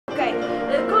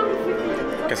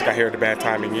guess I got here at a bad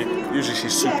timing. Usually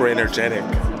she's super energetic.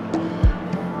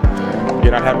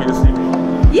 You're not happy to see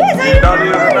me? Yes, I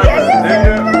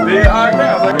am. There you are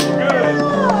now. I was like, good.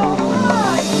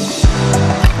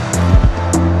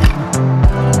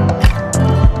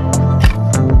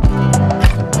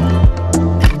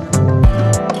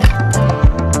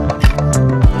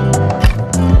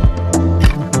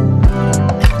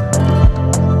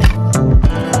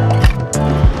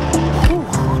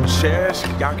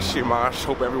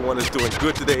 Hope everyone is doing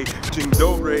good today. Dzień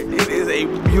dobry. It is a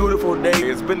beautiful day.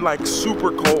 It's been like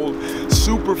super cold,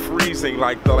 super freezing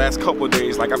like the last couple of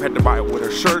days. Like I've had to buy a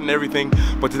winter shirt and everything.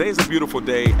 But today is a beautiful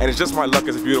day, and it's just my luck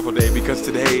it's a beautiful day because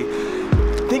today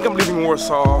I think I'm leaving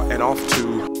Warsaw and off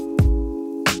to.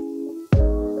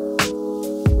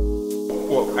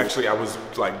 Well, actually I was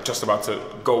like just about to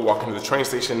go walk into the train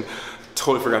station.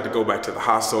 Totally forgot to go back to the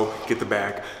hostel, get the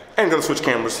bag, and gonna switch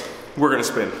cameras. We're gonna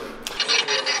spin.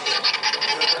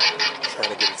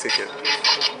 Trying to get a ticket.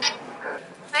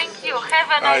 Thank you. Have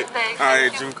a nice day. Hi,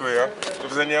 dziękuję. Do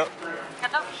widzenia.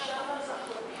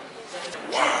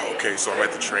 Wow, okay, so I'm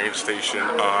at the train station.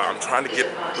 I'm trying to get,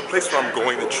 the place where I'm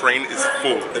going, the train is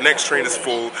full. The next train is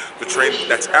full. The train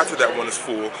that's after that one is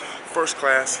full. First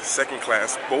class, second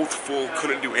class, both full,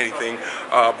 couldn't do anything.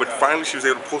 But finally she was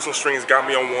able to pull some strings, got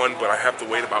me on one, but I have to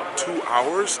wait about 2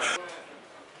 hours.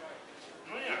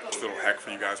 Little hack for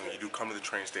you guys: when you do come to the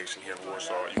train station here in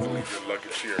Warsaw, you can leave your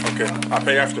luggage here. Okay, I'll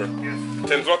pay after.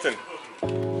 10 zlotin.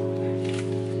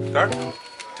 Tak?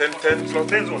 10 zlotin?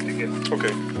 10 zlotin, yes.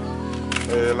 Okay.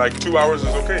 Like 2 hours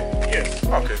is okay? Yes.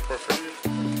 Okay, perfect.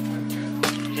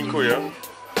 Dziękuję.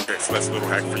 Okay, so that's a little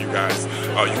hack for you guys.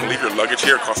 You can leave your luggage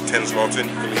here. It costs 10 zlotin.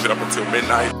 You can leave it up until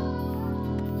midnight.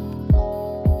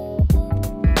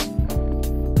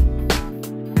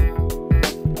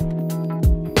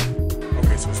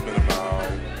 So it's been about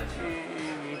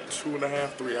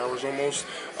 2.5, 3 hours almost.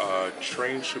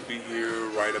 Train should be here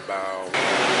right about.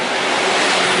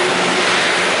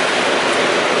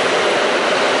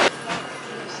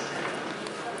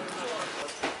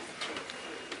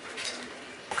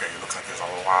 Okay, it looks like there's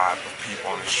a lot of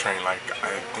people on this train. Like I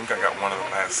think I got one of the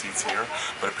last seats here,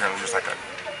 but apparently there's like a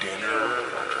dinner.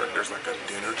 There's like a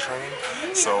dinner train,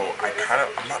 so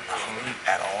I'm not hungry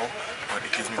at all, but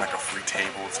it gives me like a free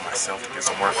table to myself to get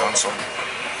some work done. So I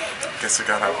guess I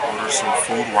gotta order some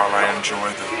food while I enjoy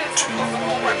the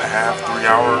 2.5, 3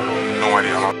 hour, no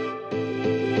idea how long.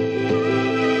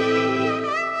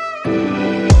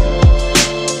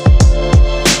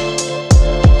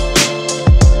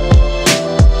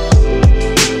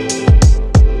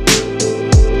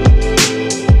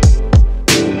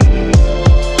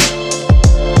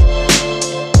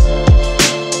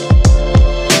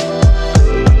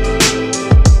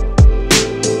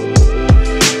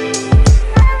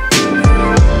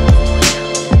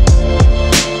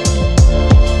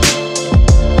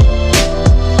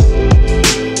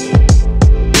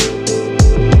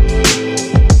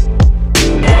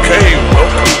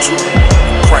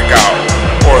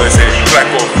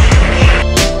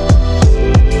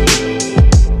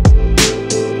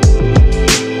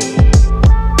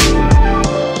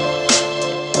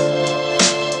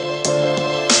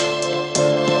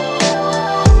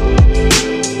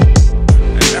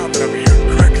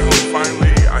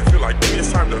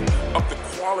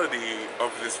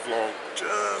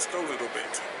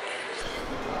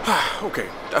 Okay,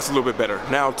 that's a little bit better.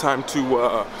 Now time to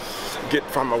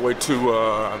find my way to,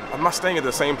 I'm not staying at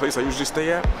the same place I usually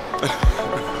stay at.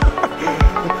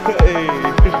 Hey,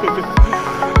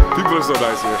 people are so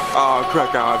nice here.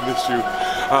 Krakow, I missed you.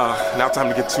 Now time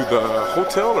to get to the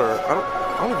hotel, or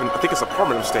I think it's an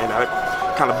apartment I'm staying at.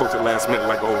 I kind of booked it last minute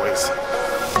like always.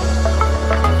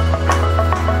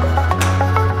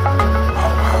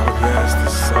 Oh wow, yes, the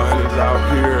sun is out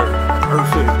here.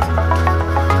 Perfect.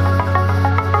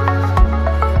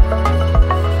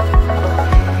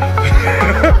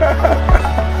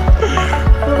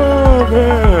 Oh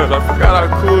man, I forgot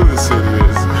how cool this city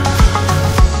is.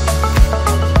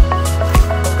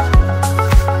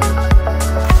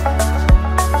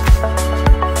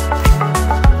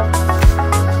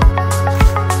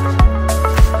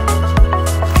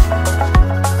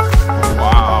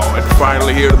 Wow, and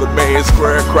finally here to the main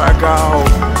square, Krakow.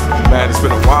 Man, it's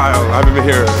been a while. I haven't been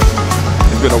here.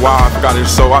 It's been a while. I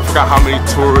forgot how many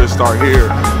tourists are here.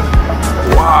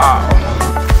 Wow.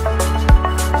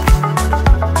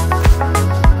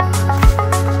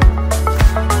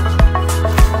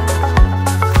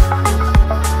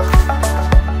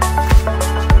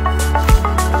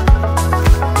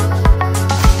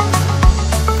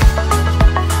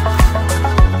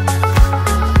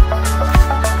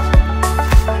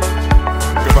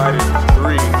 Divided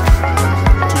 3.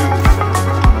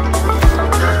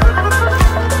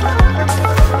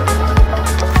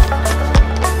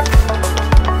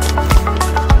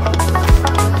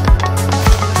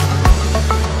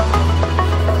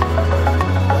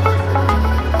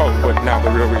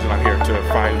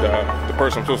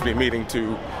 person I'm supposed to be meeting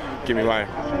to give me my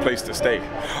place to stay.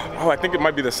 Oh, I think it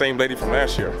might be the same lady from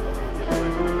last year. We're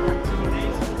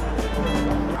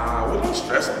not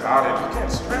stressing about it. You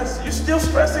can't stress. You're still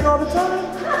stressing all the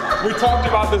time? We talked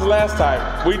about this last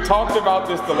time. We talked about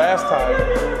this the last time.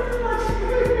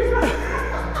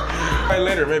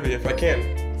 Later, maybe, if I can.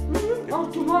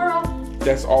 Oh, tomorrow.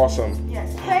 That's awesome.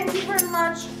 Yes. Thank you very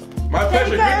much. My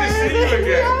pleasure. Good to see you again.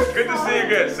 Yes. Good to see you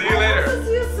again. See you later.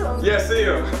 See you soon. Yeah, see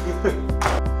you.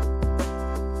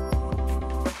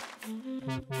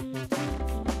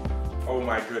 Oh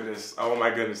my goodness. Oh my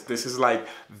goodness. This is like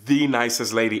the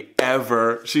nicest lady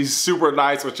ever. She's super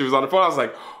nice. When she was on the phone, I was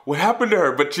like, what happened to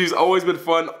her? But she's always been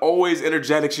fun, always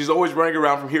energetic. She's always running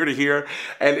around from here to here.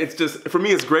 And it's just, for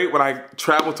me, it's great when I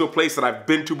travel to a place that I've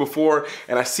been to before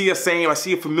and I see I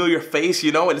see a familiar face,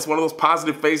 you know, and it's one of those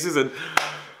positive faces. And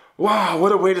wow,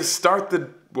 what a way to start the,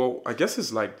 well, I guess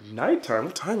it's like nighttime.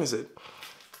 What time is it?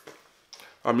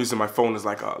 I'm using my phone as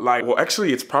like a light. Well,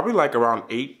 actually, it's probably like around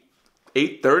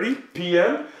 8:30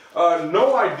 p.m.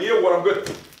 No idea what I'm good.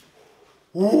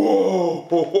 Whoa!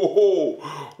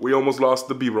 We almost lost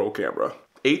the B-roll camera.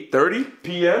 8:30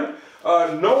 p.m.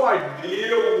 No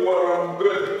idea what I'm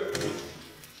good.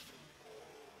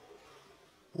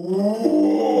 Whoa!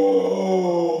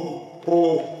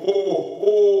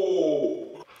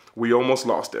 We almost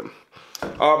lost him.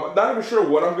 Not even sure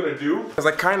what I'm gonna do because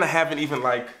I kind of haven't even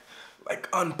like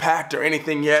unpacked or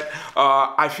anything yet.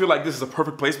 I feel like this is a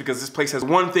perfect place because this place has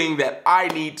one thing that I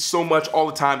need so much all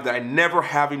the time that I never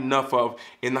have enough of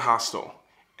in the hostel.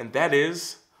 And that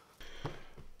is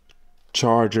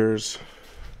chargers,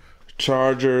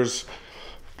 chargers,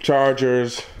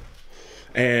 chargers,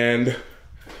 and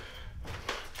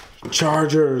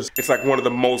chargers. It's like one of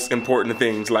the most important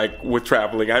things like with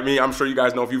traveling. I mean, I'm sure you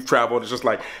guys know if you've traveled, it's just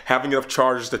like having enough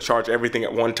chargers to charge everything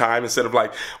at one time instead of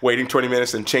like waiting 20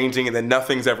 minutes and changing and then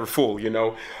nothing's ever full, you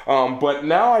know? But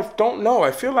now I don't know.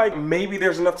 I feel like maybe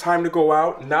there's enough time to go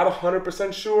out. Not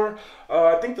 100% sure.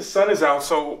 I think the sun is out,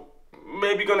 so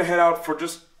maybe gonna head out for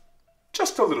just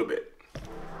a little bit.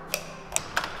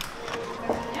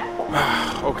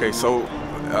 Okay, so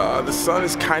the sun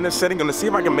is kind of setting. Gonna see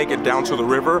if I can make it down to the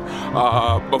river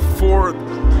before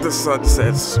the sun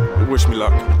sets. Wish me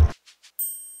luck.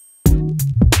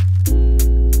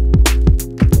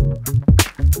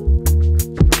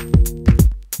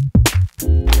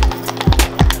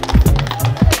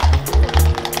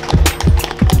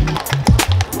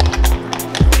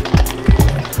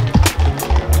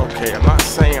 Okay, I'm not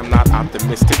saying I'm not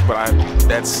optimistic, but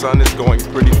that sun is going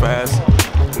pretty fast.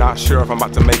 Not sure if I'm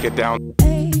about to make it down.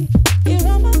 My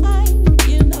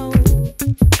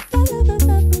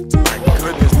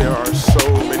goodness, there are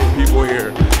so many people here.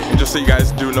 And just so you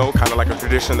guys do know, kind of like a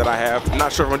tradition that I have. I'm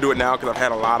not sure if I'm gonna do it now because I've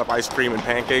had a lot of ice cream and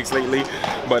pancakes lately.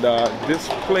 But this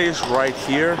place right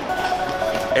here,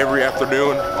 every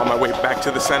afternoon on my way back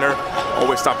to the center,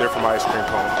 always stop there for my ice cream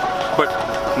cone. But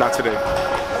not today.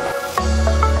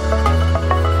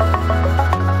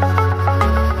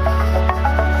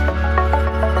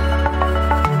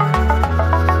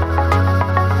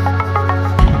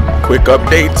 Quick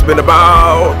update, it's been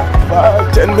about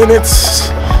 5-10 minutes.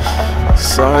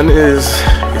 Sun is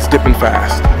dipping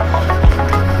fast.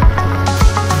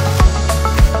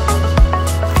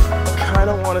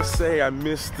 Kinda wanna say I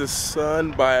missed the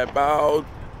sun by about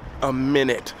a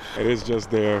minute. It is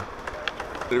just there.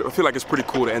 I feel like it's pretty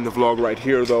cool to end the vlog right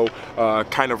here though,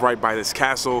 kind of right by this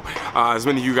castle. As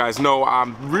many of you guys know,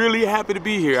 I'm really happy to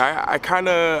be here. I kind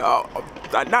of,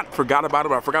 I not forgot about it,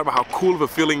 but I forgot about how cool of a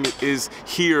feeling it is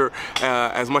here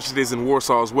as much as it is in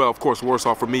Warsaw as well. Of course,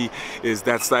 Warsaw for me is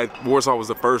Warsaw was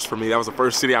the first for me. That was the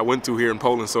first city I went to here in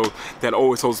Poland, so that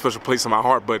always holds a special place in my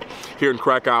heart. But here in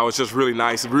Krakow, it's just really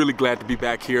nice. Really glad to be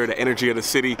back here. The energy of the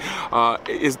city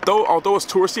although it's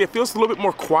touristy, it feels a little bit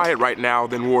more quiet right now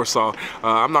than Warsaw.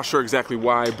 I'm not sure exactly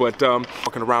why, but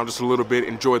walking around just a little bit,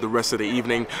 enjoy the rest of the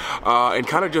evening, and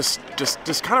kind of just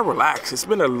kind of relax. It's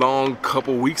been a long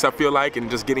couple weeks, I feel like, and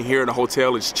just getting here in a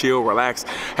hotel is chill, relax.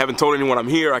 Haven't told anyone I'm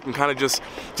here. I can kind of just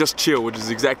chill, which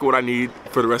is exactly what I need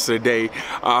for the rest of the day.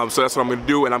 So that's what I'm gonna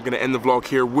do, and I'm gonna end the vlog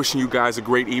here. Wishing you guys a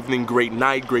great evening, great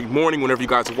night, great morning, whenever you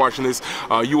guys are watching this.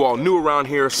 You all new around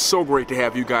here, so great to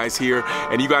have you guys here,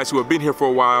 and you guys who have been here for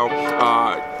a while,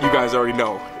 you guys already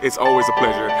know. It's always a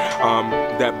pleasure.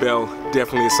 That bell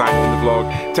definitely a sign in the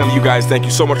vlog. Telling you guys thank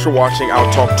you so much for watching.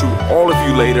 I'll talk to all of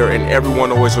you later, and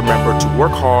everyone always remember to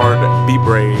work hard, be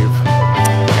brave,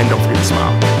 and don't forget to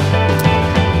smile.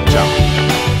 Ciao.